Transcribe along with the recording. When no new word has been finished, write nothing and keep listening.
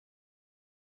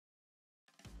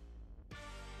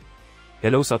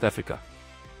Hello South Africa.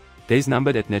 Days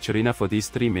numbered at Naturena for these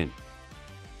three men.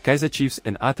 Kaizer Chiefs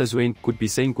and Zwane could be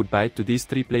saying goodbye to these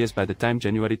three players by the time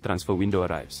January transfer window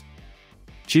arrives.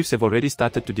 Chiefs have already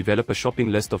started to develop a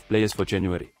shopping list of players for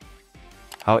January.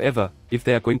 However, if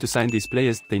they are going to sign these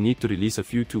players, they need to release a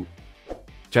few too.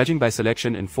 Judging by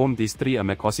selection and form, these three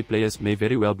Amakosi players may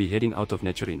very well be heading out of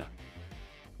Naturena.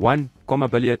 1.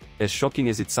 Billiard. As shocking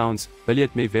as it sounds,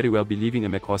 Billiard may very well be leaving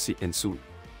Amakosi and soon.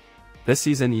 This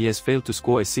season he has failed to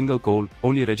score a single goal,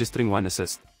 only registering one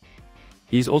assist.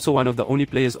 He is also one of the only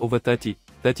players over 30,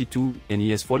 32, and he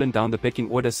has fallen down the pecking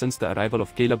order since the arrival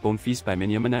of Caleb Bonfils by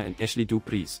Menyamina and Ashley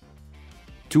Dupreez.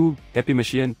 2. Happy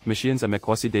Machine. Machine's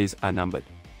Amakosi days are numbered.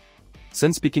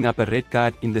 Since picking up a red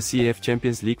card in the CAF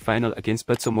Champions League final against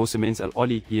Pitso Mosemen's Al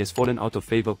Oli, he has fallen out of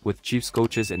favor with Chiefs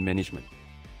coaches and management.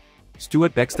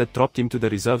 Stuart Baxter dropped him to the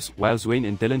reserves while Zwane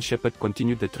and Dylan Shepherd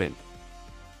continued the trend.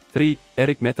 3.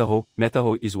 Eric Mathaho.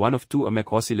 Mathaho is one of two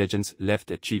Amakosi legends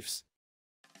left at Chiefs.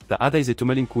 The other is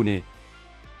Itumeleng Khune.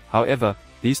 However,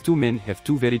 these two men have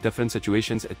two very different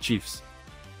situations at Chiefs.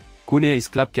 Khune is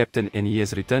club captain and he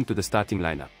has returned to the starting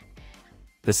lineup.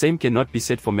 The same cannot be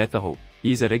said for Mathaho.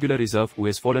 He is a regular reserve who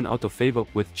has fallen out of favor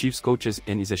with Chiefs coaches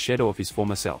and is a shadow of his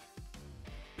former self.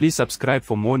 Please subscribe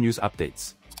for more news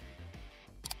updates.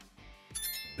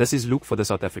 This is Luke for the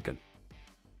South African.